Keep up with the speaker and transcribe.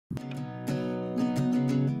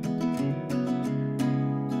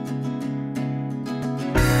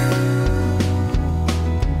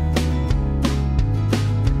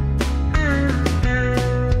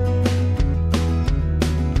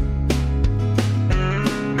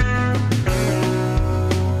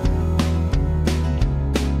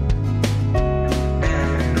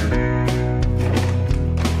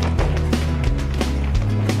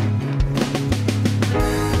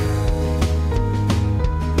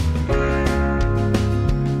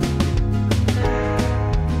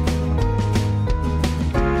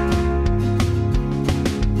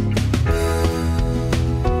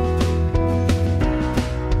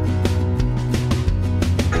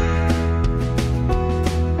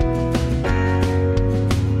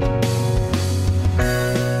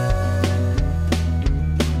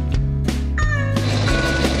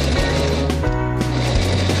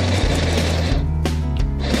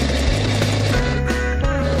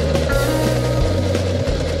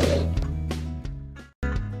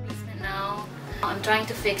I'm trying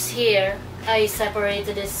to fix here. I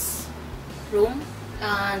separated this room.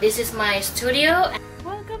 This is my studio.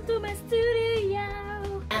 Welcome to my studio.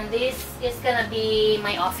 And this is gonna be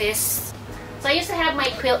my office. So I used to have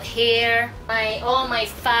my quilt here, all my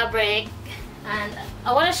fabric, and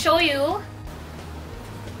I want to show you.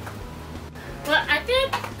 Well, I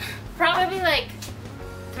think probably like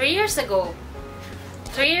 3 years ago.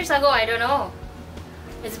 3 years ago, I don't know.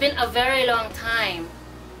 It's been a very long time.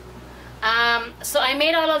 So I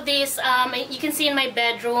made all of these. You can see in my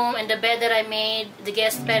bedroom and the bed that I made, the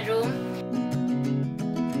guest bedroom.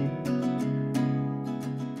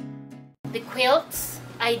 The quilts,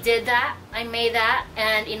 I did that. I made that,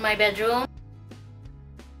 and in my bedroom.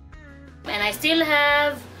 And I still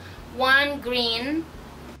have one green,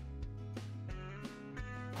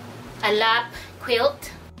 a lap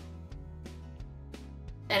quilt,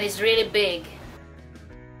 and it's really big.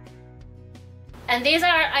 And these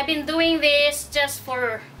are, I've been doing this just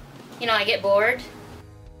for, you know, I get bored.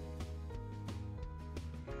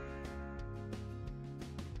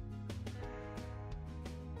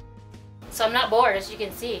 So I'm not bored, as you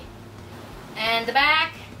can see. And the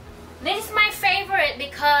back, this is my favorite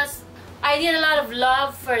because I did a lot of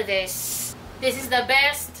love for this. This is the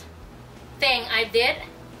best thing I did.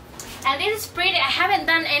 And this is pretty. I haven't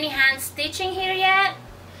done any hand stitching here yet.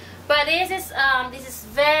 But this is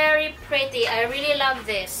very pretty. I really love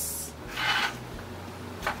this.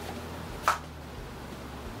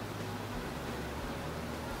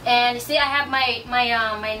 And you see, I have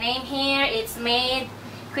my name here. It's made,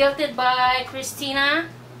 quilted by Christina.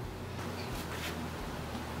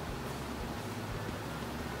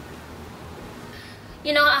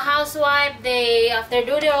 You know, a housewife, after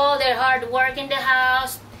doing all their hard work in the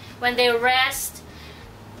house, when they rest,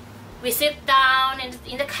 we sit down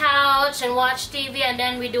in the couch and watch TV, and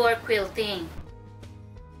then we do our quilting.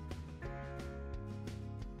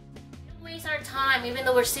 We don't waste our time. Even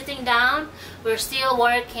though we're sitting down, we're still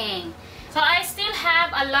working. So I still have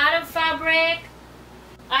a lot of fabric.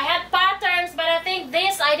 I had patterns, but I think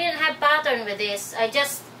I didn't have pattern with this. I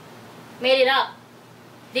just made it up.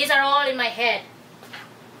 These are all in my head.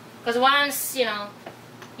 Because once, you know,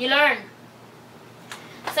 you learn.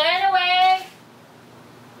 So anyway,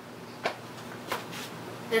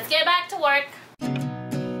 let's get back to work.